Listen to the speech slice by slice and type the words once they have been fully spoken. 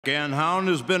And Hound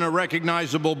has been a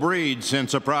recognizable breed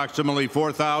since approximately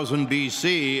 4000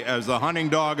 BC as the hunting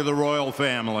dog of the royal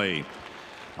family.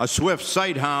 A swift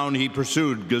sight hound, he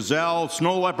pursued gazelle,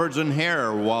 snow leopards, and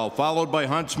hare, while followed by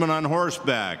huntsmen on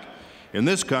horseback. In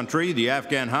this country, the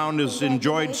Afghan Hound has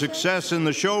enjoyed success in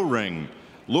the show ring,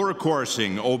 lure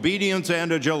coursing, obedience,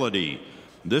 and agility.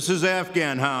 This is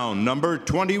Afghan Hound, number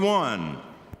 21.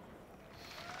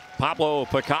 Pablo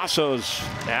Picasso's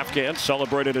Afghan,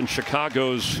 celebrated in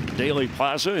Chicago's Daley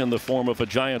Plaza in the form of a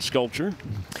giant sculpture.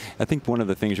 I think one of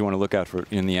the things you want to look out for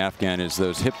in the Afghan is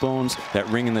those hip bones, that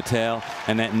ring in the tail,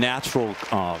 and that natural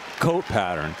coat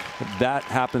pattern. That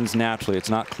happens naturally.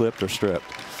 It's not clipped or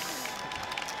stripped.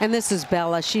 And this is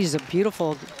Bella. She's a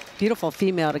beautiful, beautiful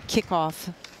female to kick off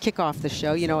the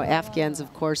show. You know, Afghans,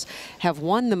 of course, have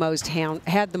won the most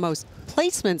had the most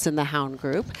placements in the hound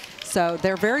group. So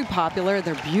they're very popular.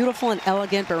 They're beautiful and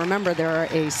elegant, but remember, they're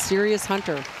a serious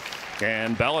hunter.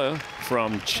 And Bella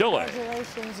from Chile.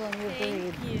 Congratulations on your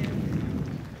breed. Thank you.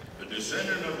 The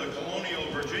descendant of the colonial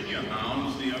Virginia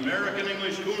hounds, the American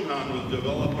English Coonhound was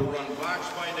developed to run fox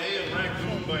by day and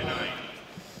raccoon by night.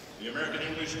 The American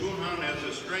English Coonhound has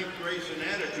the strength, grace, and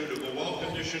attitude of a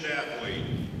well-conditioned athlete.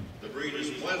 The breed is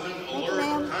pleasant,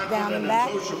 alert, confident,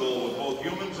 and sociable with both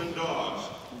humans and dogs,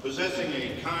 possessing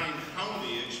a kind,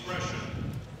 houndy expression.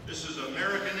 This is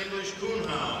American English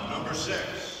Coonhound, number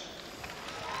 6.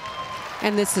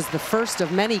 And this is the first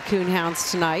of many coonhounds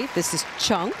tonight. This is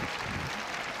Chunk.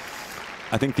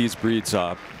 I think these breeds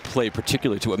play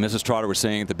particularly to what Mrs. Trotter was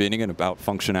saying at the beginning about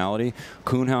functionality.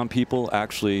 Coonhound people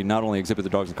actually not only exhibit the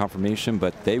dogs in conformation,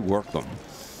 but they work them.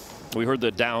 We heard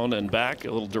the down and back,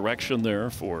 a little direction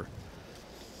there for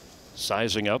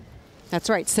sizing up. That's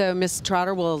right. So Miss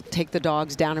Trotter will take the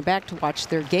dogs down and back to watch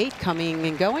their gait coming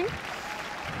and going.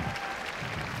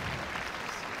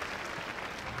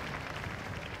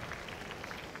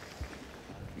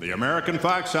 The American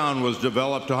Foxhound was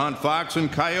developed to hunt fox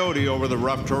and coyote over the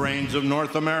rough terrains of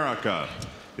North America.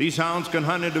 These hounds can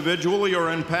hunt individually or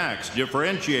in packs,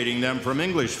 differentiating them from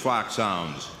English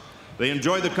foxhounds. They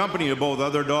enjoy the company of both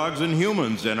other dogs and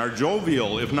humans and are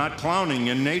jovial, if not clowning,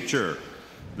 in nature.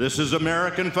 This is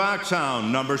American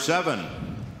Foxhound, number 7.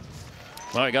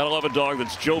 Well, you gotta love a dog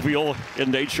that's jovial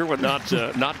in nature, but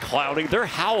not clowning. Their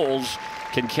howls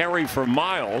can carry for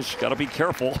miles. Got to be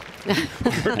careful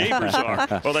who your neighbors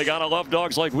are. Well, they got to love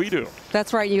dogs like we do.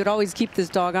 That's right. You'd always keep this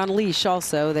dog on leash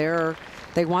also.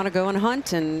 They want to go and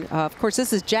hunt. And, of course,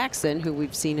 this is Jackson, who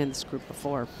we've seen in this group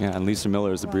before. Yeah, and Lisa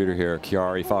Miller is the breeder here.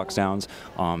 Chiari Foxhounds,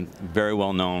 very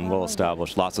well known, well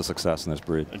established, lots of success in this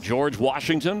breed. George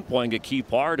Washington playing a key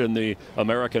part in the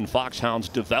American Foxhounds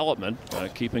development,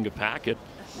 keeping a pack at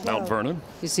Mount Vernon.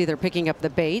 You see they're picking up the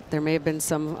bait. There may have been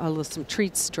some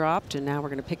treats dropped, and now we're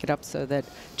going to pick it up so that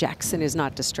Jackson is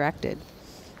not distracted.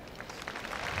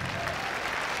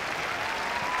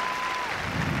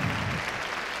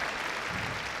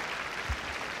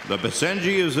 The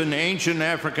Basenji is an ancient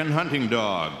African hunting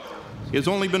dog. He has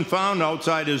only been found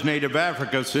outside his native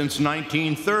Africa since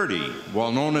 1930.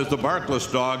 While known as the barkless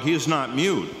dog, he is not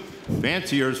mute.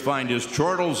 Fanciers find his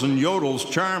chortles and yodels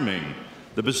charming.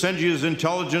 The Basenji is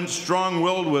intelligent,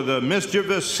 strong-willed, with a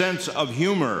mischievous sense of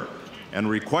humor, and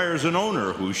requires an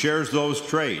owner who shares those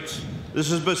traits.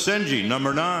 This is Basenji,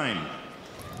 number 9.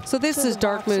 So this is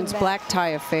Dark Moon's Black Tie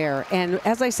Affair, and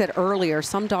as I said earlier,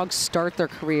 some dogs start their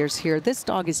careers here. This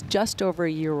dog is just over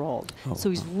a year old, so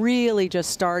he's really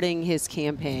just starting his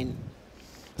campaign.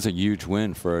 It's a huge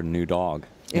win for a new dog.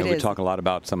 You know, we talk a lot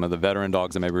about some of the veteran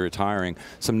dogs that may be retiring.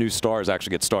 Some new stars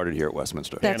actually get started here at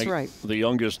Westminster. That's right. The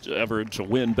youngest ever to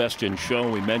win Best in Show.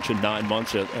 We mentioned 9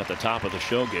 months at the top of the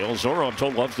show, Gail. Zorro, I'm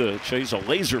told, loves to chase a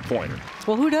laser pointer.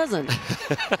 Well, who doesn't?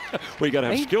 Well, you got to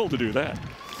have skill to do that.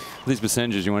 These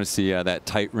Basenjis, you want to see that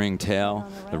tight ring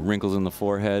tail, the wrinkles in the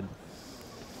forehead.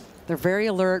 They're very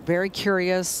alert, very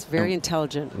curious, very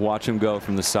intelligent. Watch them go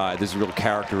from the side. This is a real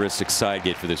characteristic side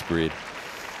gait for this breed.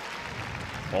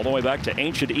 All the way back to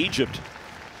ancient Egypt.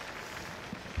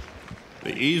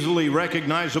 The easily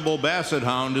recognizable Basset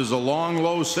Hound is a long,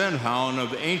 low scent hound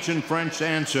of ancient French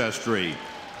ancestry.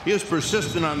 He is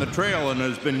persistent on the trail and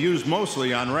has been used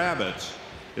mostly on rabbits.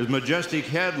 His majestic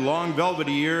head, long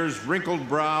velvety ears, wrinkled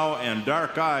brow, and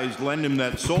dark eyes lend him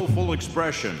that soulful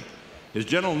expression. His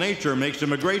gentle nature makes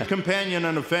him a great companion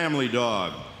and a family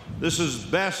dog. This is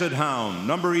Basset Hound,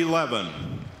 number 11.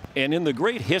 And in the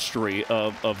great history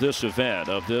of this event,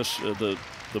 of this, the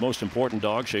most important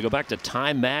dog show, you go back to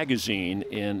Time magazine,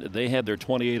 and they had their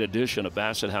 28th edition of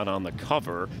Basset Hound on the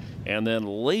cover. And then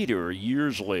later,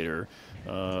 years later,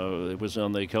 It was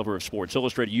on the cover of Sports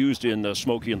Illustrated, used in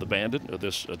Smokey and the Bandit,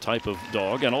 this type of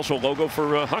dog, and also a logo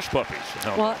for Hush Puppies.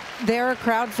 Well, they're a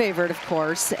crowd favorite, of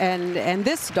course, and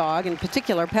this dog in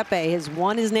particular, Pepe, has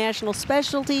won his national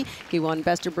specialty. He won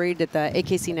Best of Breed at the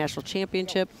AKC National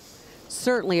Championship.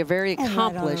 Certainly a very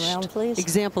accomplished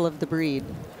example of the breed.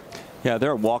 Yeah,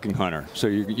 they're a walking hunter. So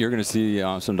you're going to see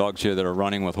some dogs here that are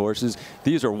running with horses.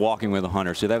 These are walking with a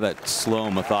hunter, so they have that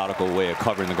slow, methodical way of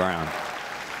covering the ground.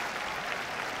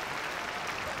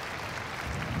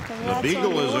 The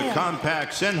Beagle is a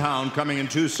compact scent hound coming in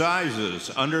 2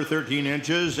 sizes, under 13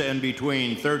 inches and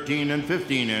between 13 and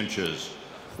 15 inches.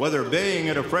 Whether baying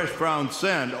at a fresh-found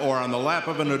scent or on the lap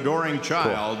of an adoring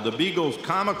child, the Beagle's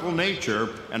comical nature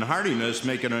and hardiness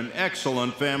make it an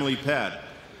excellent family pet.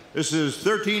 This is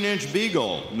 13-inch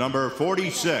Beagle, number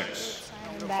 46.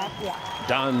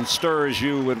 Don Sturrs,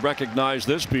 you would recognize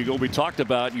this Beagle. We talked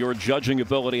about your judging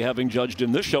ability, having judged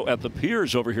in this show at the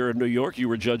Piers over here in New York. You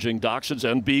were judging Dachshunds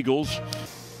and Beagles.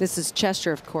 This is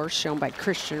Chester, of course, shown by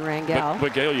Christian Rangel.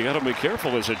 But Gail, you got to be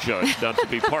careful as a judge not to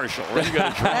be partial. Right? You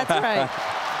got to try. That's right.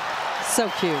 So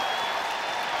cute.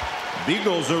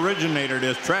 Beagles originated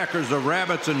as trackers of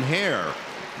rabbits and hare.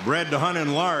 Bred to hunt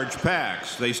in large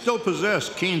packs, they still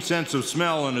possess keen sense of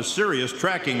smell and serious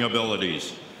tracking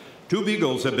abilities. 2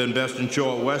 Beagles have been best in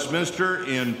show at Westminster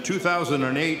in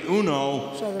 2008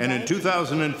 Uno and in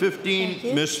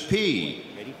 2015 Miss P.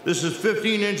 This is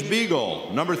 15-inch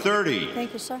Beagle, number 30.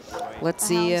 Thank you, sir. Let's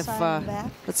see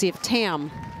if Tam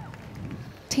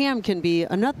can be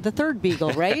the 3rd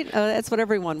Beagle, right? That's what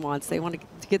everyone wants. They want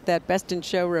to get that best in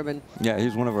show ribbon. Yeah,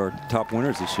 he's one of our top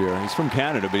winners this year. He's from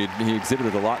Canada, but he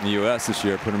exhibited a lot in the U.S. this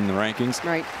year, put him in the rankings.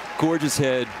 Right. Gorgeous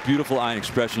head, beautiful eye and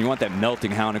expression. You want that melting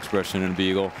hound expression in a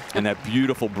Beagle, and that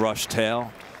beautiful brushed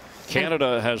tail.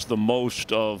 Canada has the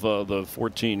most of the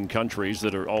 14 countries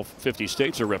that are all 50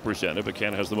 states are represented, but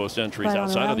Canada has the most entries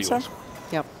outside of the U.S.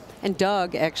 Yep. And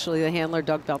Doug, actually, the handler,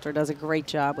 Doug Belter, does a great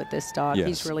job with this dog. Yes.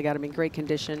 He's really got him in great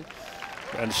condition.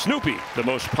 And Snoopy, the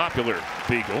most popular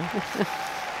Beagle.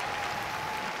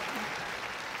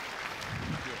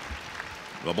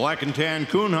 The Black and Tan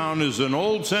Coonhound is an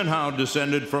old scent hound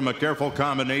descended from a careful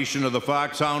combination of the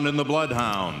Foxhound and the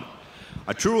Bloodhound.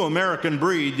 A true American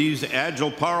breed, these agile,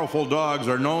 powerful dogs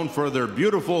are known for their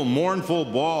beautiful, mournful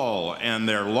bawl and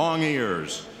their long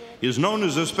ears. He is known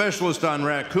as a specialist on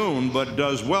raccoon, but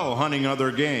does well hunting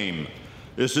other game.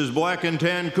 This is Black and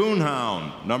Tan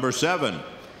Coonhound, number 7.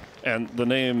 And the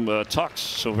name Tux,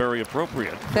 so very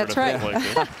appropriate. That's right.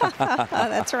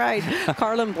 That's right.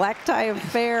 Carlin Black Tie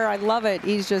Affair. I love it.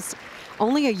 He's just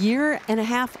only a year and a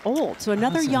half old, so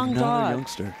another young dog.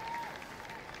 Youngster.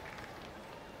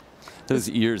 Those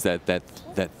ears, that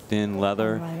thin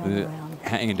leather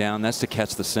hanging down, that's to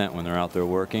catch the scent when they're out there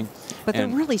working. But they're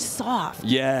really soft.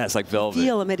 Yeah, it's like velvet.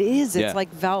 Feel them. It is. It's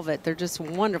like velvet. They're just a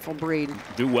wonderful breed.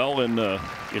 Do well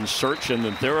in search and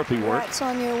in therapy work. That's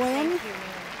on your wing.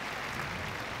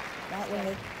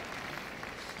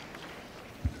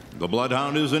 The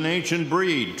Bloodhound is an ancient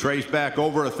breed, traced back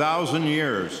over 1,000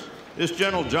 years. This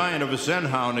gentle giant of a scent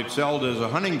hound excelled as a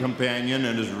hunting companion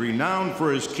and is renowned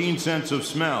for his keen sense of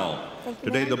smell.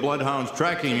 Today, the Bloodhound's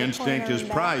tracking instinct is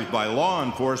prized by law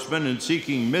enforcement in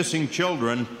seeking missing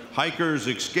children, hikers,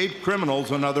 escaped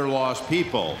criminals, and other lost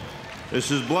people.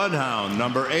 This is Bloodhound,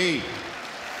 number 8.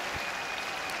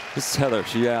 This is Heather.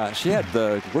 She had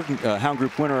the working Hound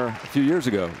Group winner a few years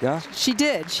ago. Yeah. She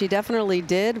did. She definitely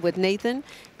did with Nathan.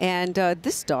 And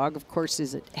this dog, of course,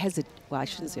 has a well, I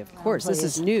shouldn't say of course. This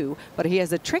is new, but he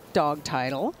has a trick dog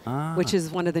title, which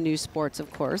is one of the new sports,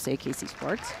 of course, AKC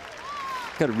Sports.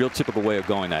 Got a real typical way of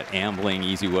going, that ambling,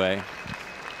 easy way.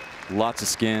 Lots of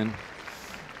skin.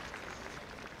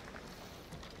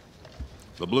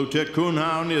 The Blue Tick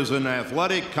Coonhound is an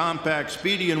athletic, compact,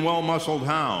 speedy, and well-muscled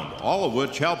hound, all of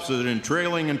which helps it in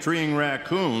trailing and treeing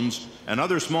raccoons and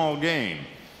other small game.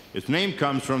 Its name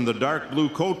comes from the dark blue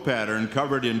coat pattern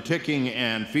covered in ticking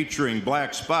and featuring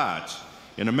black spots.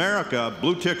 In America,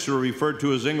 blue ticks were referred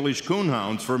to as English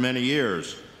coonhounds for many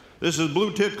years. This is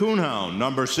Blue Tick Coonhound,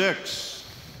 number 6.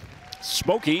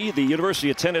 Smokey, the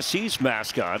University of Tennessee's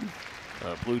mascot.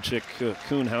 Blue Tick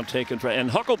Coonhound taken from, and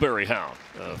Huckleberry Hound,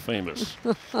 famous.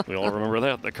 We all remember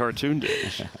that, the cartoon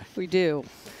days. We do.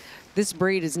 This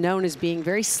breed is known as being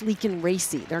very sleek and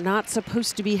racy. They're not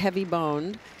supposed to be heavy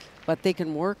boned, but they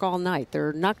can work all night. They're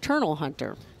a nocturnal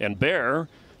hunter. And Bear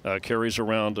carries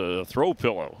around a throw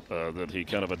pillow that he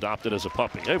kind of adopted as a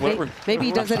puppy. Hey, whatever. Maybe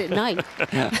he does it at night.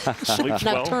 Sleeps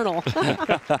nocturnal.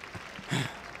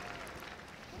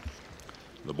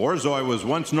 The Borzoi was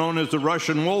once known as the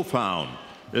Russian Wolfhound.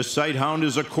 This sighthound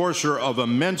is a courser of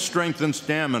immense strength and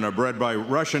stamina, bred by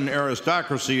Russian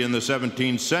aristocracy in the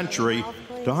 17th century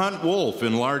to hunt wolf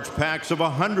in large packs of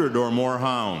 100 or more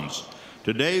hounds.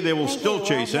 Today, they will still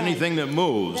chase anything that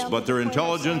moves, but their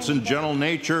intelligence and gentle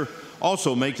nature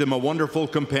also make them a wonderful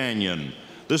companion.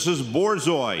 This is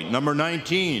Borzoi, number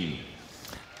 19.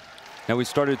 Now we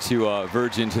started to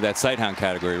verge into that sighthound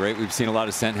category, right? We've seen a lot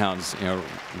of scent hounds,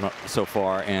 so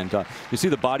far, and you see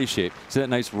the body shape. See that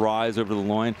nice rise over the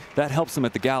loin? That helps them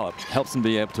at the gallop, helps them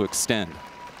be able to extend.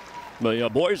 The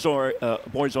boys are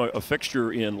a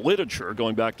fixture in literature,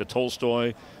 going back to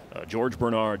Tolstoy, George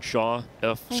Bernard Shaw,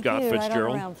 Scott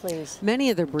Fitzgerald. Right around, please. Many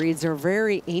of the breeds are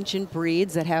very ancient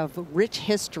breeds that have rich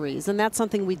histories, and that's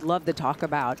something we'd love to talk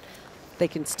about. They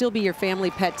can still be your family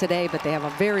pet today, but they have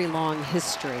a very long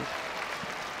history.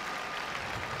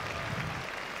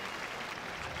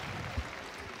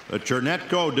 The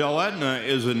Cernetco dell'Etna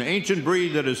is an ancient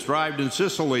breed that has thrived in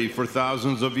Sicily for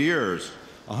thousands of years.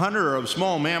 A hunter of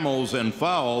small mammals and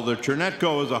fowl, the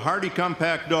Cernetco is a hardy,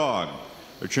 compact dog.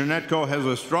 The Cernetco has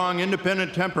a strong,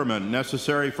 independent temperament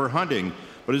necessary for hunting,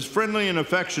 but is friendly and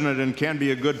affectionate and can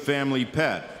be a good family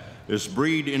pet. This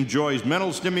breed enjoys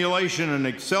mental stimulation and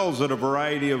excels at a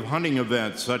variety of hunting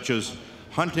events, such as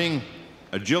hunting,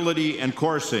 agility, and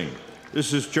coursing.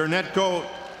 This is Cernetco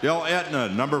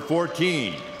dell'Etna, number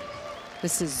 14.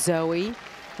 This is Zoe.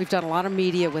 We've done a lot of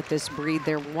media with this breed.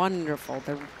 They're wonderful.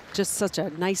 They're just such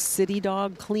a nice city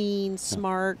dog, clean,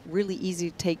 smart, really easy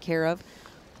to take care of.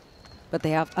 But they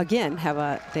have, again,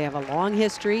 they have a long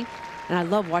history, and I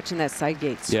love watching that side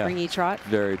gate springy trot.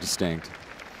 Very distinct.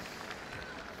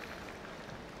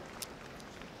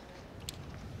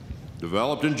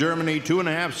 Developed in Germany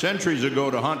 2.5 centuries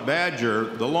ago to hunt badger,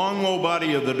 the long, low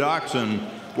body of the Dachshund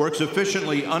works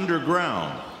efficiently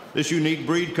underground. This unique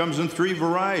breed comes in 3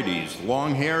 varieties: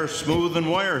 long hair, smooth,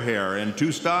 and wire hair, and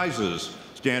 2 sizes,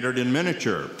 standard and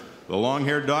miniature. The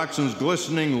long-haired Dachshund's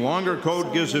glistening, longer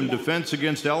coat gives him defense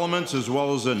against elements as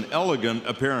well as an elegant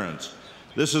appearance.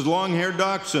 This is long-haired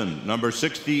Dachshund, number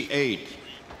 68.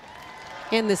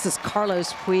 And this is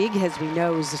Carlos Puig, as we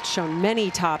know, has shown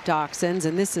many top Dachshunds.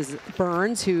 And this is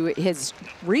Burns, who has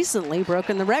recently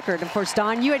broken the record. Of course,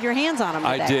 Don, you had your hands on him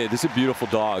today. I did. This is a beautiful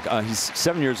dog. He's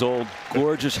 7 years old,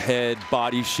 gorgeous head,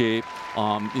 body shape,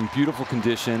 in beautiful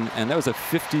condition. And that was a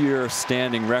 50-year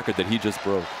standing record that he just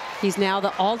broke. He's now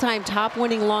the all-time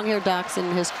top-winning long-haired Dachshund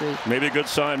in history. Maybe a good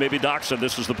sign. Maybe Dachshund,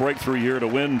 this is the breakthrough year to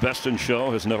win Best in Show.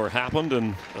 Has never happened,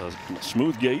 and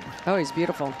smooth gait. Oh, he's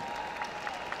beautiful.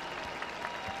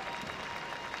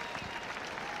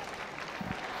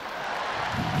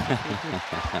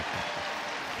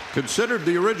 Considered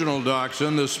the original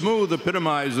Dachshund, the smooth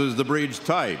epitomizes the breed's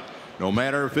type. No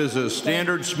matter if it's a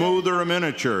standard smooth or a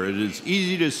miniature, it is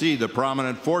easy to see the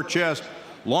prominent forechest,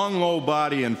 long, low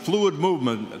body, and fluid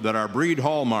movement that are breed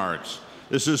hallmarks.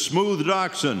 This is Smooth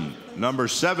Dachshund, number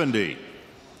 70.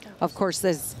 Of course,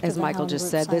 as Michael just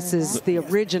said, this is the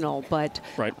original, but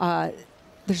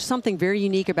there's something very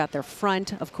unique about their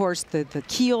front. Of course, the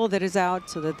keel that is out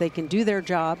so that they can do their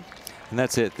job. And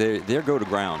that's it. They're go to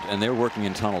ground, and they're working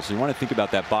in tunnels. So you want to think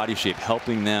about that body shape,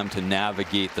 helping them to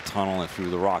navigate the tunnel and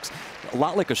through the rocks. A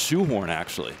lot like a shoehorn,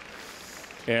 actually.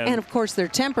 And of course, their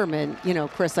temperament, you know,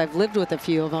 Chris, I've lived with a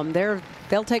few of them.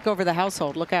 They'll take over the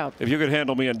household. Look out. If you can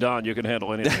handle me and Don, you can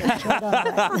handle anything.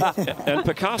 And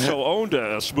Picasso owned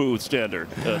a smooth standard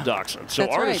Dachshund. So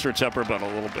That's artists right. are temperamental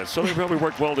a little bit. So they probably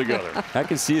worked well together. I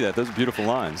can see that. Those are beautiful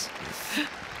lines.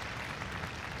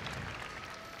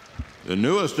 The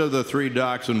newest of the 3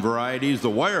 Dachshund varieties, the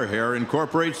wire hair,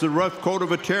 incorporates the rough coat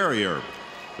of a terrier.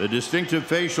 The distinctive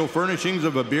facial furnishings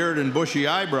of a beard and bushy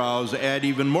eyebrows add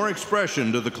even more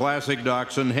expression to the classic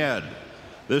Dachshund head.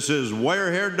 This is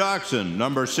wire-haired Dachshund,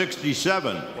 number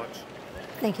 67.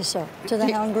 Thank you, sir. To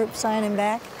the Hound group, signing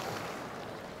back.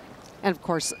 And of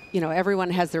course, you know, everyone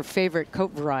has their favorite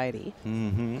coat variety.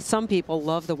 Mm-hmm. Some people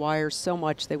love the wires so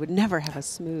much they would never have a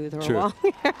smooth or a long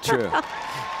hair. True.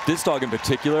 This dog in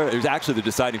particular, it was actually the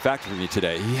deciding factor for me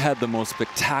today. He had the most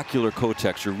spectacular coat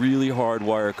texture, really hard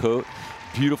wire coat,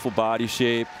 beautiful body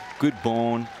shape, good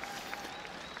bone,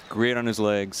 great on his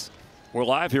legs. We're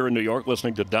live here in New York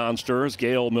listening to Don Sturz,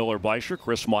 Gail Miller-Beischer,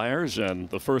 Chris Myers, and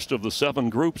the first of the 7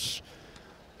 groups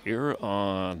here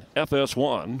on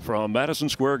FS1 from Madison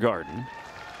Square Garden.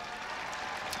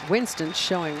 Winston's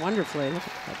showing wonderfully. Look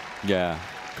at that. Yeah,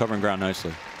 covering ground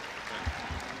nicely.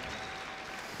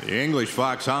 The English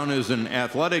Foxhound is an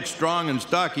athletic, strong, and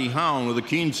stocky hound with a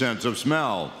keen sense of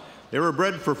smell. They were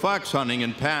bred for fox hunting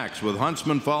in packs, with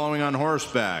huntsmen following on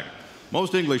horseback.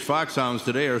 Most English Foxhounds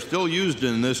today are still used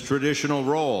in this traditional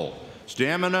role.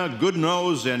 Stamina, good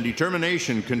nose, and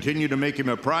determination continue to make him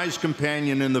a prized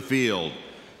companion in the field.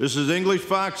 This is English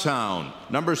Foxhound,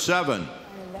 number 7.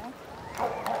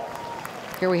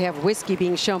 Here we have Whiskey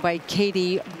being shown by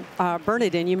Katie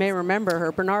Bernardin. You may remember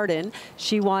her, Bernardin.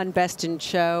 She won Best in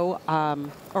Show,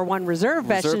 or won Reserve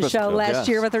Best in Show last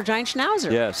year with her giant Schnauzer.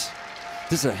 Yes.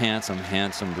 This is a handsome,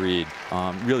 handsome breed.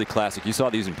 Really classic. You saw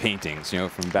these in paintings, you know,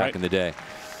 from back in the day.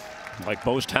 Like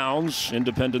most hounds,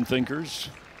 independent thinkers.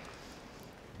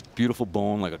 Beautiful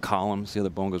bone, like a column. See how the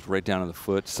bone goes right down to the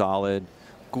foot. Solid.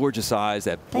 Gorgeous eyes,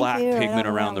 that black pigment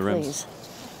around the rims.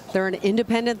 They're an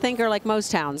independent thinker like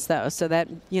most hounds, though, so that,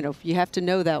 you know, you have to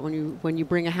know that when you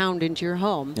bring a hound into your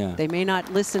home. Yeah. They may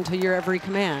not listen to your every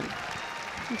command.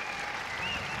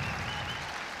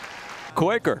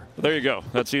 Quaker. There you go.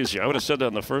 That's easy. I would have said that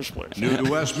in the first place. New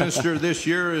to Westminster this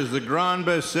year is the Grand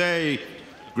Basset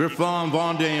Griffon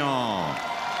Vendéen.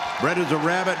 Bred as a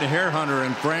rabbit and hare hunter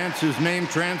in France, his name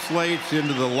translates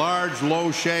into the large, low,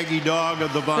 shaggy dog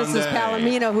of the Vendée. This is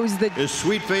Palomino, who's the... His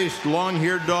sweet-faced,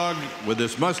 long-haired dog with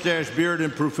his mustache, beard,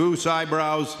 and profuse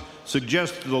eyebrows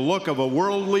suggests the look of a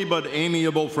worldly but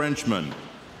amiable Frenchman.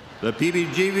 The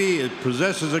PBGV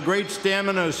possesses a great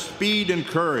stamina, speed, and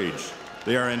courage.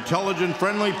 They are intelligent,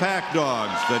 friendly pack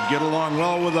dogs that get along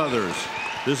well with others.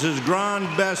 This is Grand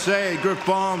Basset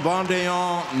Griffon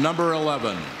Vendéen, number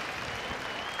 11.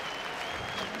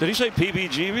 Did he say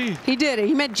PBGB? He did.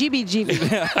 He meant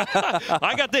GBGB.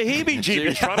 I got the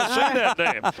heebie-jeebies trying to say that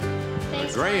name.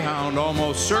 The Greyhound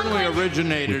almost certainly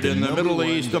originated in the Middle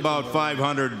East about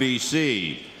 500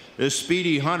 BC. This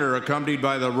speedy hunter accompanied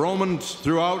by the Romans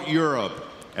throughout Europe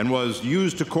and was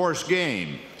used to course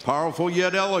game. Powerful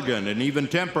yet elegant and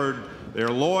even-tempered, they're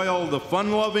loyal. The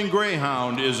fun-loving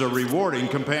Greyhound is a rewarding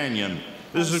companion.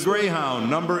 This is Greyhound,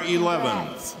 number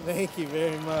 11. Thank you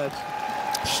very much.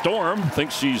 Storm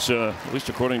thinks he's, at least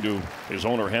according to his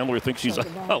owner handler, thinks he's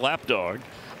a lap dog.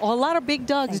 Well, a lot of big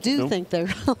dogs do think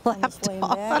they're a lap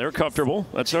dog. They're comfortable.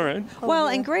 That's all right. Well,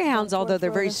 and Greyhounds, although they're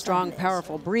very strong,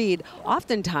 powerful breed,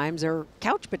 oftentimes are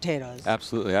couch potatoes.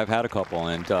 Absolutely. I've had a couple,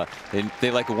 and they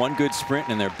like one good sprint,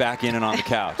 and they're back in and on the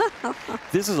couch.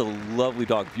 This is a lovely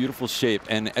dog, beautiful shape.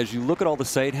 And as you look at all the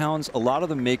sight hounds, a lot of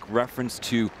them make reference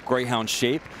to Greyhound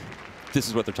shape. This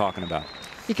is what they're talking about.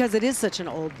 Because it is such an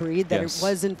old breed that it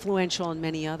was influential in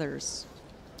many others.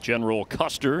 General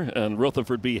Custer and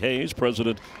Rutherford B. Hayes,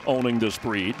 president, owning this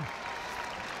breed.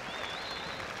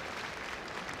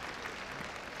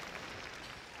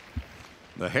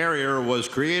 The Harrier was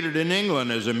created in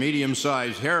England as a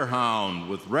medium-sized hare hound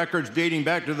with records dating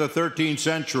back to the 13th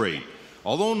century.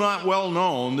 Although not well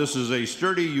known, this is a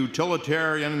sturdy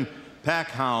utilitarian pack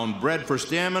hound bred for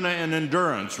stamina and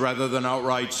endurance rather than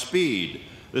outright speed.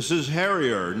 This is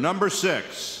Harrier, number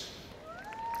 6.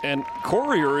 And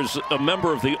Courier is a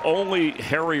member of the only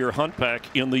Harrier hunt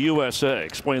pack in the USA.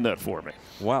 Explain that for me.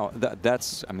 Wow,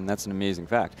 that's an amazing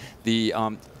fact.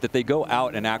 That they go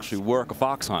out and actually work a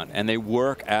fox hunt, and they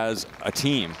work as a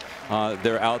team.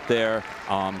 They're out there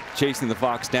chasing the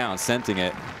fox down, scenting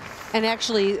it. And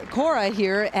actually, Cora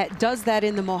here does that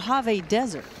in the Mojave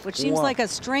Desert, which seems like a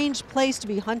strange place to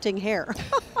be hunting hare.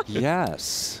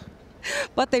 Yes.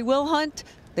 But they will hunt.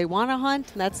 They want to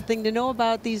hunt, and that's the thing to know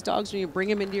about these dogs when you bring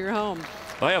them into your home.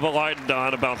 I have a line,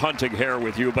 Don, about hunting hare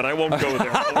with you, but I won't go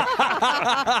there.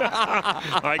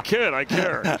 I kid, I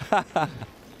care.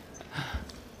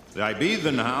 The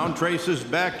Ibethan hound traces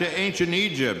back to ancient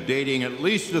Egypt, dating at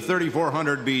least to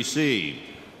 3400 BC.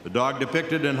 The dog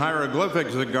depicted in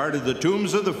hieroglyphics that guarded the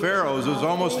tombs of the pharaohs is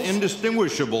almost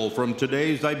indistinguishable from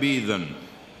today's Ibethan.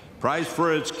 Prized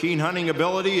for its keen hunting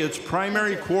ability, its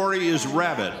primary quarry is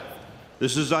rabbit.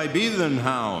 This is Ibethan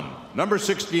Hound, number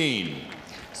 16.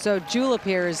 So Julep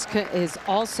here is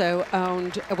also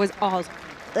owned,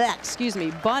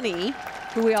 Bunny,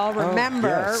 who we all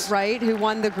remember, right, who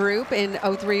won the group in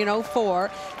 03 and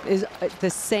 04, is the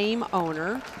same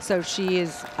owner. So she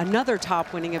is another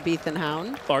top winning Ibethan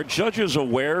Hound. Are judges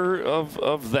aware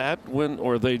of that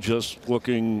or are they just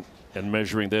looking and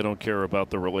measuring? They don't care about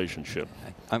the relationship?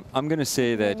 I'm going to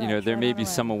say that, there may be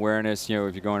some awareness, if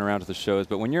you're going around to the shows,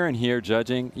 but when you're in here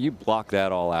judging, you block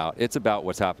that all out. It's about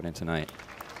what's happening tonight.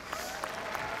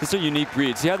 This is a unique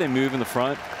breed. See how they move in the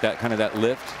front? That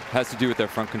lift has to do with their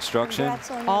front construction.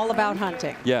 All about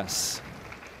hunting. Yes.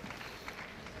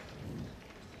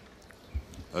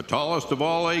 The tallest of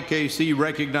all AKC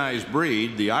recognized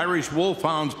breed, the Irish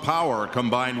Wolfhound's power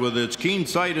combined with its keen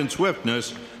sight and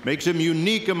swiftness makes him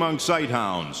unique among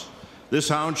sighthounds. This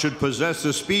hound should possess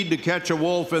the speed to catch a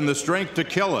wolf and the strength to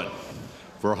kill it.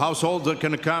 For households that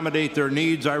can accommodate their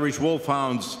needs, Irish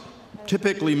Wolfhounds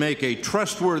typically make a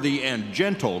trustworthy and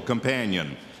gentle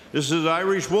companion. This is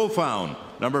Irish Wolfhound,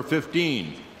 number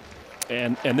 15.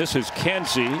 And this is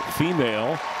Kenzie,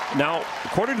 female. Now,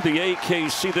 according to the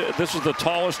AKC, this is the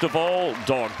tallest of all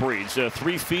dog breeds.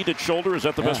 3 feet at shoulder. Is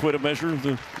that the best way to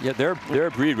measure? Yeah, they're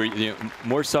a breed where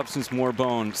more substance, more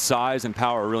bone. Size and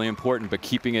power are really important, but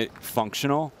keeping it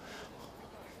functional.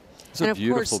 It's a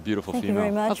beautiful, beautiful female. Thank you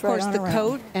very much. Of course, the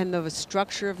coat and the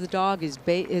structure of the dog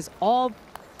is all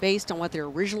based on what they're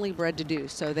originally bred to do.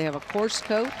 So they have a coarse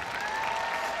coat.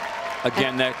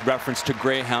 Again, that reference to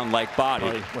greyhound-like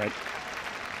body. Right.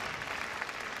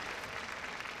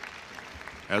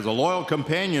 As a loyal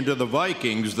companion to the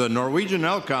Vikings, the Norwegian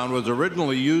Elkhound was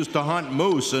originally used to hunt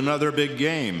moose and other big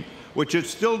game, which it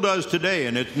still does today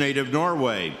in its native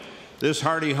Norway. This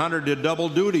hardy hunter did double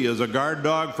duty as a guard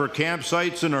dog for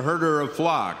campsites and a herder of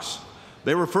flocks.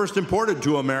 They were first imported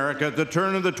to America at the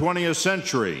turn of the 20th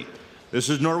century. This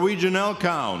is Norwegian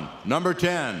Elkhound, number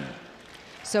 10.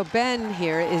 So Ben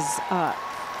here is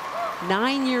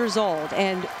 9 years old,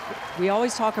 and we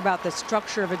always talk about the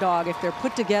structure of a dog. If they're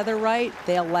put together right,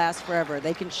 they'll last forever.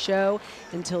 They can show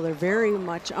until they're very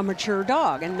much a mature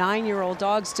dog. A 9-year-old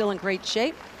dog still in great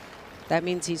shape. That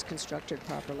means he's constructed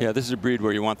properly. Yeah, this is a breed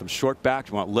where you want them short backed,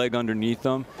 you want leg underneath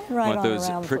them, you want those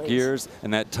prick ears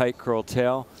and that tight curl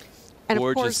tail. And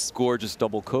gorgeous, of course, gorgeous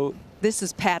double coat. This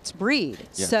is Pat's breed.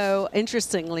 Yes. So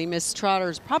interestingly, Miss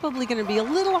Trotter's probably going to be a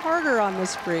little harder on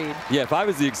this breed. Yeah, if I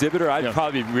was the exhibitor, I'd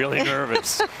probably be really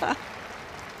nervous.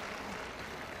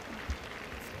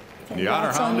 The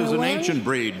Otter Hound is an ancient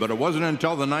breed, but it wasn't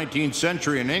until the 19th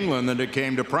century in England that it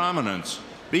came to prominence,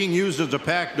 being used as a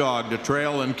pack dog to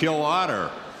trail and kill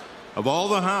otter. Of all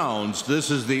the hounds,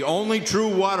 this is the only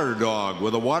true water dog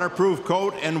with a waterproof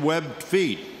coat and webbed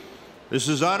feet. This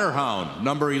is Otter Hound,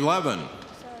 number 11.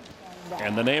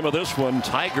 And the name of this one,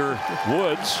 Tiger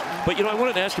Woods. But, you know, I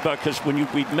wanted to ask about, because when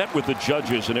we met with the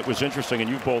judges, and it was interesting, and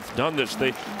you've both done this,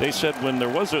 they said when there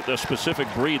was a specific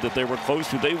breed that they were close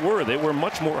to, they were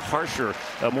much more harsher,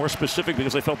 more specific,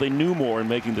 because they felt they knew more in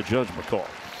making the judgment call.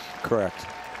 Correct.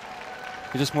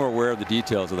 You're just more aware of the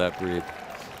details of that breed.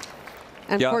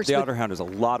 And of course, the Otter Hound has a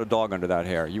lot of dog under that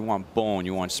hair. You want bone,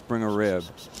 you want spring or rib.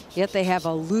 Yet they have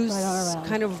a loose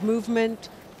kind of movement,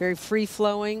 very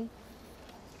free-flowing.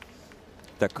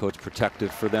 That coat's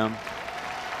protective for them.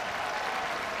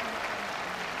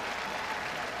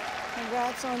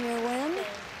 Congrats on your win.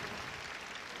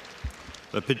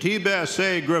 The Petit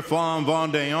Basset Griffon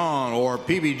Vendéen, or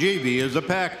PBGV, is a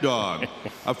pack dog,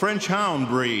 a French hound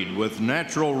breed with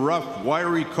natural rough,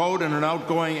 wiry coat and an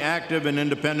outgoing, active, and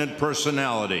independent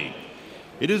personality.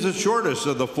 It is the shortest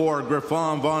of the 4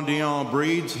 Griffon Vendéen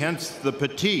breeds, hence the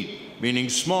Petit, meaning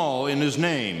small, in his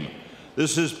name.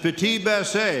 This is Petit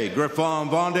Basset Griffon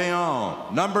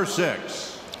Vendéen, number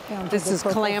 6. This is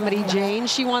Calamity Jane.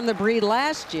 She won the breed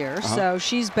last year, so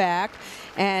she's back.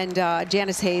 And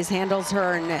Janice Hayes handles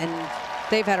her, and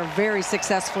they've had a very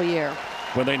successful year.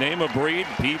 When they name a breed,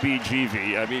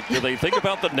 PBGV, I mean, do they think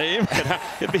about the name?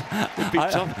 It'd be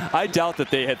tough. I doubt that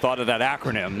they had thought of that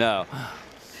acronym, no.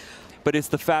 But it's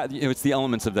the fact, it's the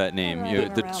elements of that name.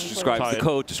 That describes the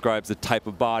coat, describes the type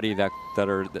of body that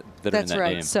are in that name. That's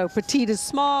right. So Petite is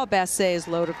small, Basset is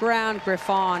low to ground,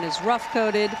 Griffon is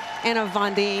rough-coated, and a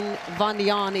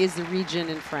Vendéen is the region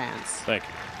in France. Thank you.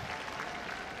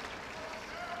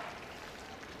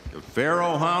 The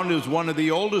Pharaoh Hound is one of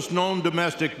the oldest known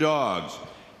domestic dogs.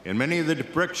 And many of the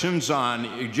depictions on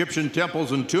Egyptian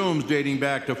temples and tombs dating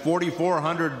back to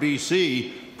 4400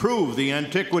 BC prove the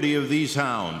antiquity of these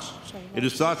hounds. It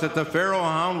is thought that the Pharaoh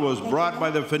Hound was brought by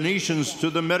the Phoenicians to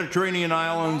the Mediterranean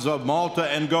islands of Malta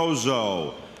and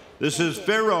Gozo. This is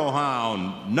Pharaoh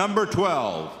Hound, number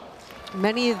 12.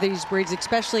 Many of these breeds,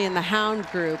 especially in the hound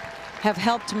group, have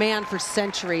helped man for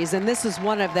centuries, and this is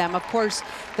one of them. Of course,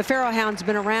 the Pharaoh Hound's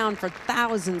been around for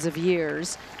thousands of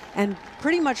years and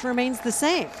pretty much remains the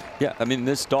same. Yeah, I mean,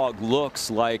 this dog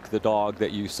looks like the dog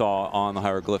that you saw on the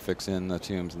hieroglyphics in the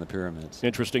tombs and the pyramids.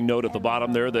 Interesting note at the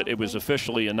bottom there that it was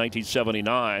officially in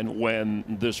 1979 when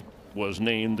this was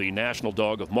named the national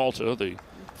dog of Malta, the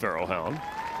Pharaoh Hound.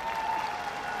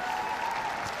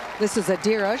 This is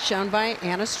Adira, shown by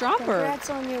Anna Stromberg. Congrats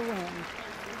on your win.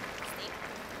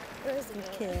 Where's the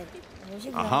kid?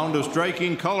 A hound of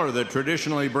striking color that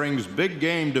traditionally brings big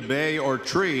game to bay or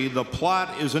tree, the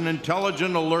Plot is an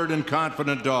intelligent, alert, and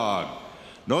confident dog.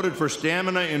 Noted for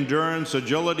stamina, endurance,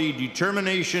 agility,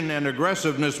 determination, and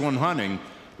aggressiveness when hunting,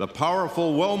 the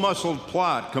powerful, well-muscled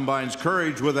Plot combines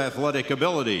courage with athletic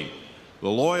ability. The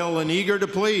loyal and eager to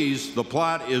please, the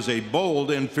Plot is a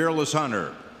bold and fearless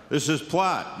hunter. This is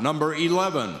Plot, number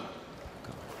 11.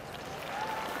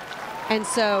 And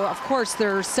so, of course,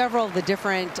 there are several of the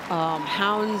different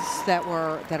hounds that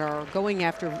are going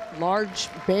after large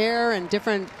bear and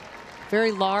different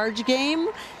very large game,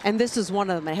 and this is one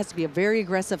of them. It has to be a very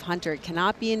aggressive hunter. It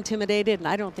cannot be intimidated, and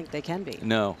I don't think they can be.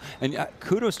 No, and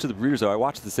kudos to the breeders, though. I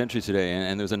watched this entry today,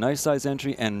 and there's a nice size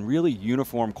entry and really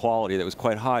uniform quality that was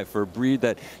quite high for a breed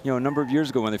that, a number of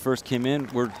years ago when they first came in,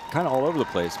 were kind of all over the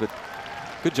place. But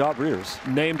good job, breeders.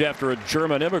 Named after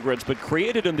German immigrants, but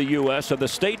created in the U.S. and the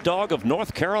state dog of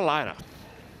North Carolina.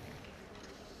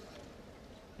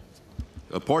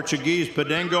 The Portuguese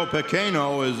Pendengo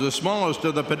Pequeno is the smallest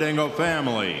of the Pendengo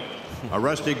family. A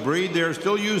rustic breed, they are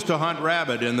still used to hunt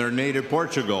rabbit in their native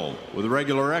Portugal. With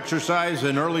regular exercise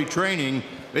and early training,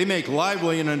 they make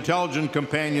lively and intelligent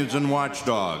companions and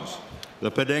watchdogs.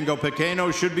 The Pendengo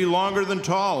Pequeno should be longer than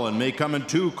tall and may come in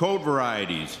 2 coat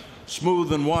varieties,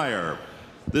 smooth and wire.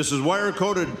 This is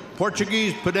wire-coated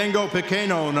Portuguese Pendengo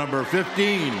Pequeno number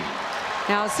 15.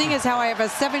 Now, seeing as how I have a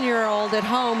 7-year-old at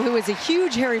home who is a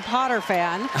huge Harry Potter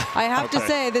fan, I have to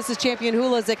say this is Champion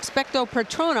Hula's Expecto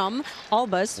Patronum,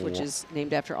 Albus, which is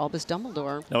named after Albus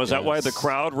Dumbledore. Now, is that why the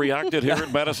crowd reacted here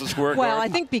at Madison Square Garden? Well, I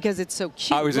think because it's so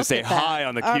cute. I was going to say high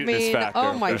on the cuteness factor.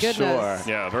 Oh, my goodness. Sure.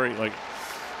 Yeah, very like...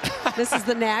 This is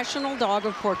the national dog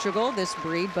of Portugal, this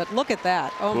breed, but look at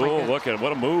that. Oh, my goodness. Look at it.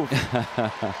 What a move.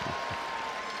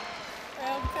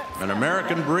 An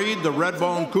American breed, the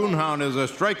red-bone coonhound is a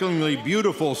strikingly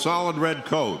beautiful, solid red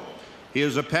coat. He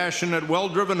is a passionate,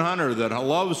 well-driven hunter that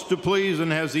loves to please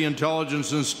and has the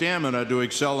intelligence and stamina to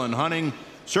excel in hunting,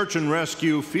 search and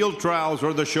rescue, field trials,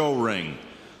 or the show ring.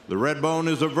 The red-bone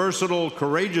is a versatile,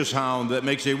 courageous hound that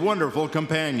makes a wonderful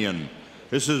companion.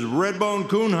 This is Red-Bone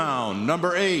Coonhound,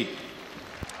 number 8.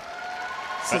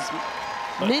 This is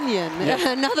Minion,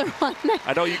 another one.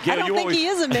 I know you. I don't think he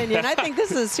is a minion. I think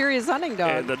this is a serious hunting dog.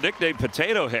 And the nickname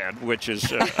Potato Head, which is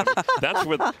that's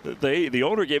what the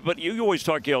owner gave. But you always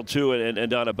talk, Gail, too, and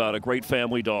Don, about a great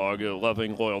family dog,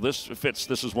 loving, loyal. This fits.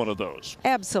 This is one of those.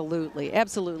 Absolutely,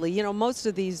 absolutely. You know, most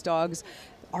of these dogs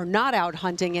are not out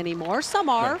hunting anymore. Some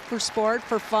are for sport,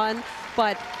 for fun,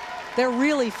 but they're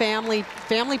really family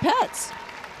pets.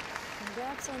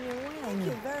 Congrats on your win. Thank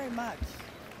you very much.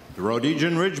 The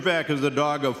Rhodesian Ridgeback is the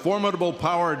dog of formidable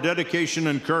power, dedication,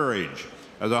 and courage.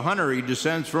 As a hunter, he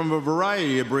descends from a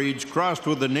variety of breeds crossed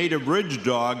with the native ridge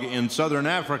dog in southern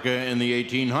Africa in the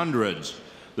 1800s.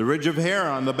 The ridge of hair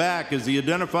on the back is the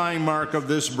identifying mark of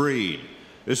this breed.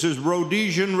 This is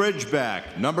Rhodesian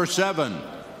Ridgeback, number 7.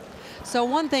 So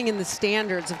one thing in the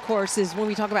standards, of course, is when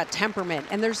we talk about temperament,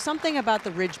 and there's something about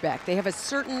the Ridgeback. They have a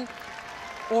certain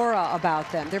aura about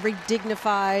them. They're very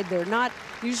dignified. They're not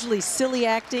usually silly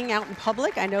acting out in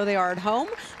public. I know they are at home,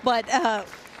 but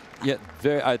yeah,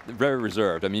 very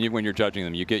reserved. I mean, when you're judging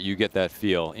them, you get that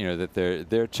feel, that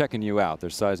they're checking you out, they're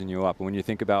sizing you up. And when you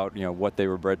think about what they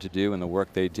were bred to do and the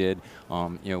work they did,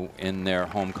 in their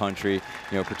home country,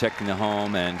 protecting the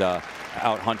home and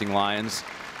out hunting lions.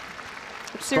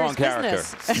 Strong character,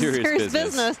 serious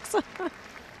business.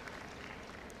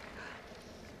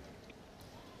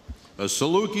 A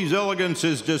Saluki's elegance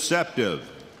is deceptive.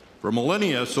 For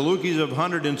millennia, Salukis have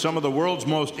hunted in some of the world's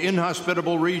most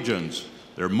inhospitable regions.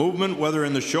 Their movement, whether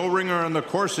in the show ring or in the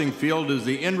coursing field, is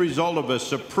the end result of a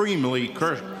supremely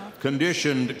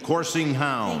conditioned coursing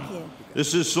hound.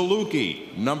 This is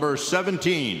Saluki, number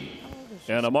 17.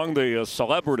 And among the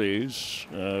celebrities,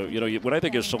 when I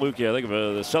think of Saluki, I think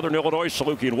of the Southern Illinois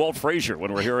Saluki and Walt Frazier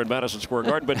when we're here in Madison Square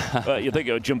Garden. But you think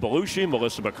of Jim Belushi,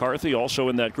 Melissa McCarthy, also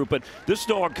in that group. But this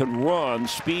dog can run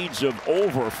speeds of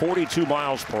over 42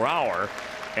 miles per hour.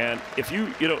 And if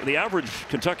the average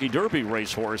Kentucky Derby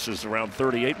racehorse is around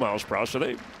 38 miles per hour, so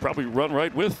they probably run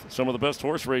right with some of the best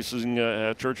horse racing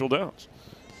at Churchill Downs.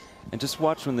 And just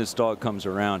watch when this dog comes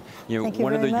around.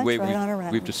 One of the ways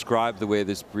we've described the way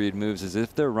this breed moves is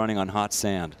if they're running on hot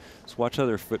sand. Just watch how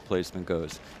their foot placement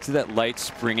goes. See that light,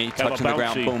 springy, touching the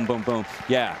ground, boom, boom, boom.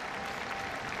 Yeah.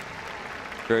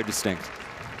 Very distinct.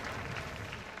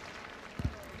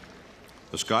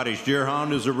 The Scottish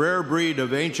Deerhound is a rare breed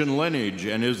of ancient lineage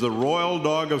and is the royal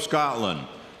dog of Scotland.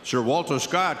 Sir Walter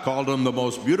Scott called them the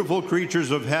most beautiful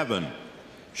creatures of heaven.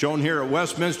 Shown here at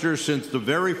Westminster since the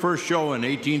very first show in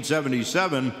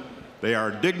 1877, they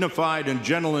are dignified and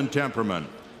gentle in temperament.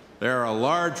 They are a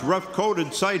large, rough-coated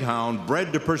sighthound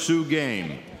bred to pursue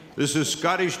game. This is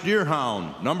Scottish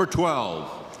Deerhound, number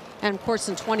 12. And of course,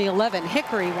 in 2011,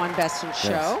 Hickory won Best in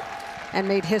Show and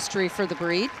made history for the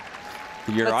breed.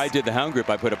 The year I did the Hound Group,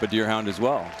 I put up a Deerhound as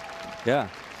well. Yeah.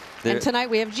 And tonight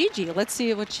we have Gigi. Let's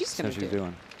see what she's going to do.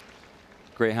 Doing.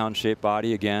 Greyhound-shaped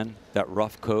body again. That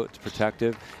rough coat, it's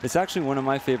protective. It's actually one of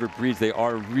my favorite breeds. They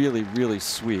are really, really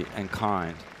sweet and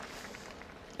kind.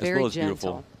 Very well as gentle.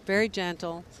 beautiful. Very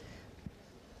gentle.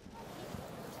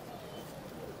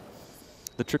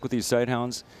 The trick with these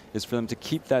sighthounds is for them to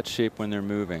keep that shape when they're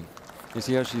moving. You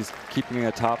see how she's keeping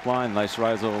a top line, nice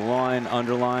rise over the line,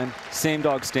 underline. Same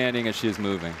dog standing as she is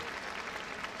moving.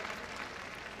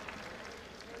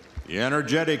 The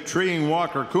energetic treeing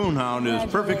Walker Coonhound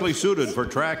is perfectly suited for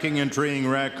tracking and treeing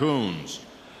raccoons.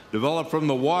 Developed from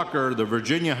the Walker, the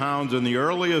Virginia Hounds, and the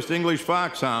earliest English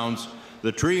Foxhounds,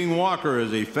 the treeing Walker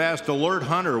is a fast, alert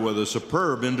hunter with a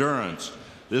superb endurance.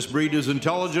 This breed is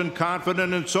intelligent,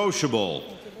 confident, and sociable.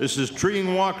 This is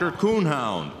treeing Walker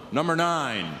Coonhound, number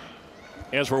 9.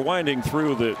 As we're winding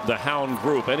through the Hound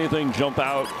group, anything jump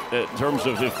out in terms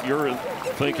of if you're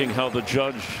thinking how the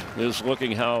judge is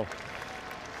looking, how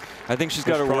I think she's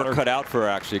got her work cut out for her,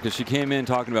 actually, because she came in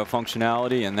talking about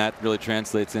functionality, and that really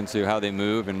translates into how they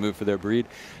move and move for their breed.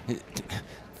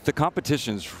 The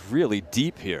competition's really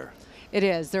deep here. It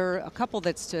is. There are a couple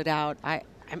that stood out.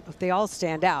 They all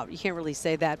stand out. You can't really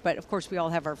say that, but of course we all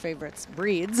have our favorites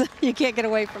breeds. You can't get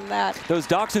away from that. Those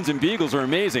Dachshunds and Beagles are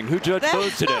amazing. Who judged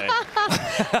those today?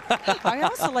 I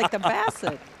also like the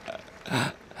Basset.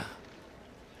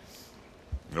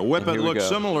 The Whippet looks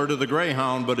similar to the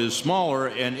Greyhound, but is smaller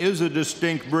and is a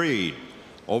distinct breed.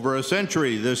 Over a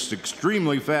century, this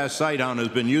extremely fast sighthound has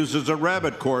been used as a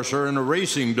rabbit courser and a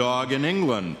racing dog in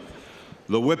England.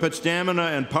 The Whippet's stamina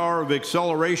and power of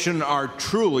acceleration are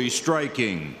truly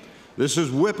striking. This is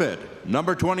Whippet,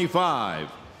 number 25.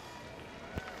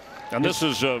 And this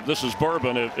is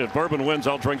bourbon. If bourbon wins,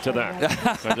 I'll drink to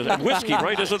that. And whiskey,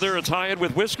 right? Isn't there a tie-in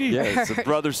with whiskey? Yeah, it's a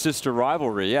brother-sister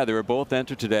rivalry. Yeah, they were both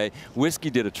entered today. Whiskey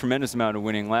did a tremendous amount of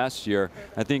winning last year.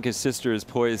 I think his sister is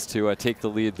poised to take the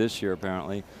lead this year,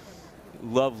 apparently.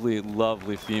 Lovely,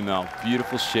 lovely female.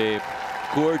 Beautiful shape.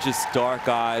 Gorgeous dark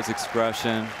eyes,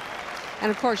 expression. And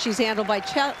of course, she's handled by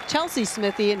Chelsea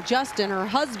Smithy, and Justin, her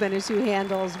husband, is who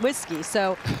handles Whiskey.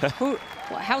 So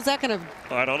how's that going to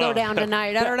go down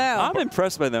tonight? I don't know. I'm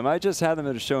impressed by them. I just had them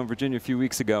at a show in Virginia a few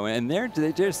weeks ago, and they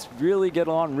just really get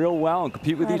on real well and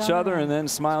compete with each other and then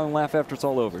smile and laugh after it's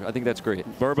all over. I think that's great.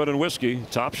 Bourbon and whiskey,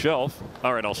 top shelf.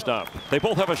 All right, I'll stop. They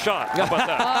both have a shot. How about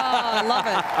that? Oh, I love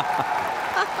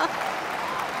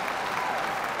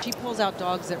it. She pulls out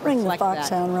dogs that reflect that.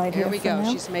 Foxhound right here here we go.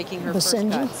 now. She's making her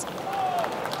Basenji. first cuts.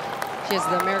 She has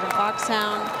the American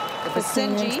Foxhound, the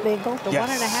Basenji, the 1.5-year-old,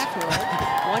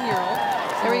 1-year-old.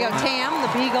 There we go, Tam, the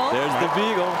Beagle. There's the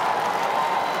Beagle.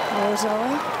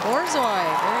 Borzoi. Borzoi,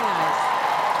 very nice.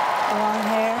 Long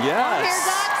hair. Yes. Long-haired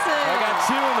Dachshund. I got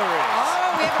 2 in the race.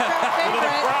 Oh, we have a crowd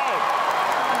favorite.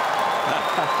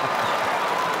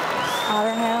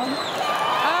 Otterhound.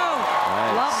 Oh,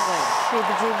 nice. Lovely.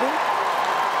 Sheba.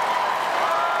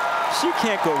 You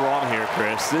can't go wrong here,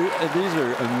 Chris. These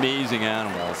are amazing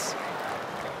animals.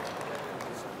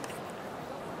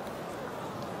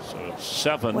 So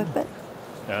 7. Whippet.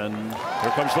 And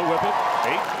here comes the Whippet.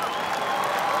 8.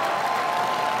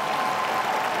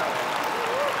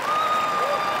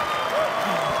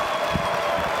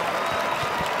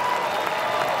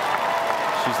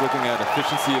 She's looking at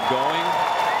efficiency of going.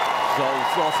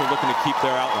 She's also looking to keep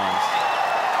their outlines.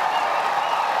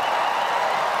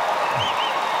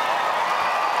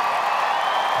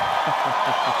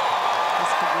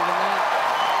 This could be the night.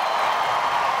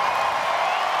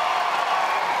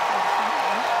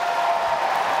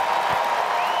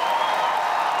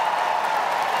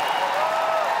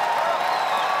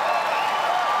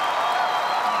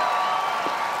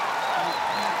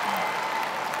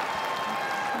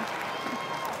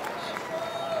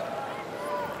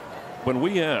 When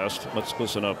we asked, let's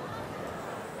listen up,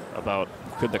 about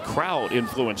could the crowd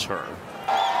influence her?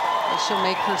 She'll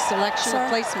make her selection of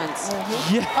placements.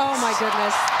 Yes. Oh my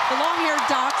goodness. The long-haired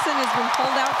Dachshund has been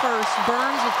pulled out first.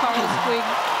 Burns with Carlos Quigg.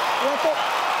 Whippet.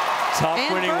 Top And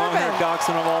winning Bourbon. long-haired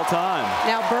Dachshund of all time.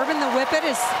 Now Bourbon, the Whippet,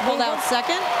 is pulled out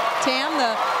second. Tam,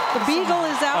 the Beagle,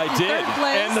 is out in third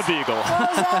place. And the Beagle.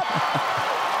 Close up.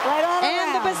 Right on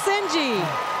And the around. Basenji.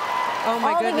 Oh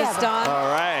my All goodness, together. Don. All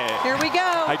right. Here we go.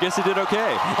 I guess you did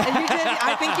okay. And you did.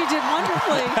 I think you did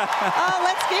wonderfully. Oh,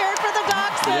 let's hear it for the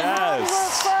Dachshund. Yes.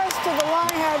 We're first to the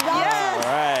long-haired dog. Yes.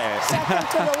 All right. Second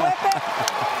to the Whippet.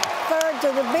 Third to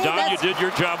the Beagle. Don, you did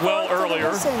your job well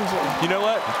earlier. You know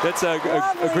what? That's a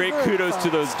great kudos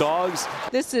to those dogs.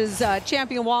 This is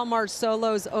Champion Walmart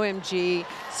Solos OMG,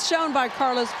 shown by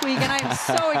Carlos Puig, and I am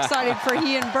so excited for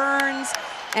he and Burns.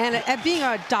 And at being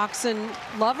a Dachshund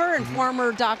lover and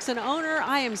former Dachshund owner,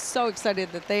 I am so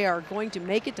excited that they are going to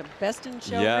make it to Best in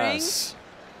Show Yes.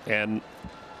 And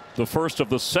the first of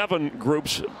the 7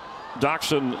 groups,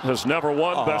 Dachshund has never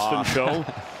won Best in Show.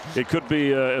 It could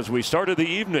be, as we started the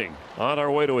evening, on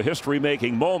our way to a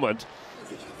history-making moment.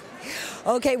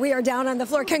 Okay, we are down on the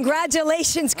floor.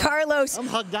 Congratulations, Carlos. I'm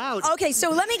hugged out. Okay, so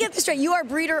let me get this straight. You are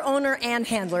breeder, owner, and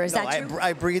handler. Is that true?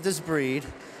 I breed this breed.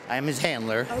 I am his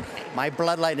handler. Okay. My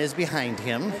bloodline is behind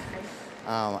him. Okay.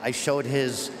 I showed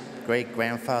his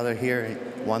great-grandfather here,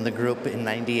 won the group in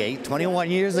 '98,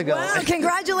 21 years ago. Wow,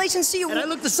 congratulations to you. And I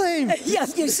look the same.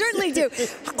 Yes, you certainly do.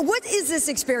 What is this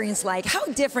experience like? How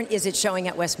different is it showing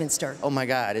at Westminster? Oh my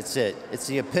God, it's it. It's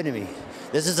the epitome.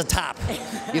 This is the top.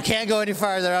 You can't go any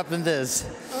farther up than this.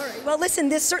 All right. Well, listen,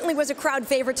 this certainly was a crowd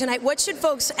favorite tonight. What should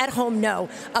folks at home know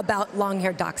about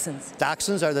long-haired Dachshunds?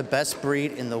 Dachshunds are the best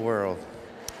breed in the world.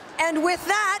 And with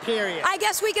that, Period. I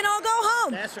guess we can all go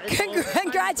home. That's right.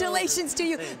 Congratulations to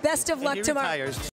you. Best of luck tomorrow. Retires.